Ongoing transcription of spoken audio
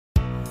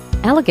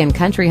Elegant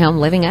country home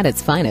living at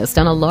its finest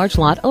on a large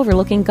lot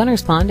overlooking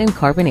Gunners Pond in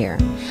Cabonear.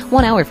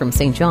 1 hour from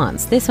St.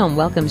 John's, this home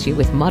welcomes you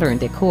with modern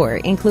decor,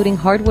 including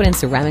hardwood and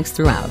ceramics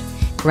throughout,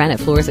 granite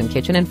floors in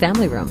kitchen and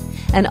family room,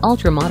 an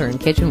ultra-modern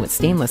kitchen with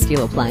stainless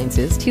steel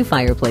appliances, 2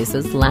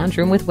 fireplaces, lounge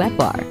room with wet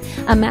bar,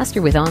 a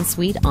master with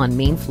ensuite on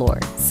main floor,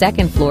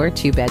 second floor,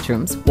 2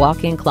 bedrooms,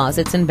 walk-in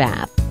closets and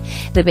bath.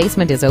 The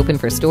basement is open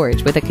for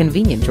storage with a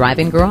convenient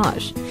drive-in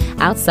garage.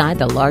 Outside,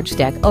 the large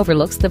deck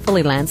overlooks the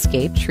fully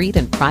landscaped, treat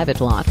and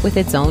private lot with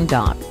its own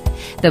dock.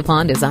 The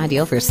pond is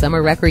ideal for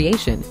summer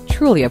recreation,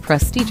 truly a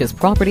prestigious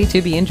property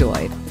to be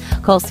enjoyed.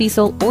 Call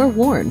Cecil or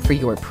Warren for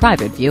your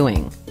private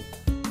viewing.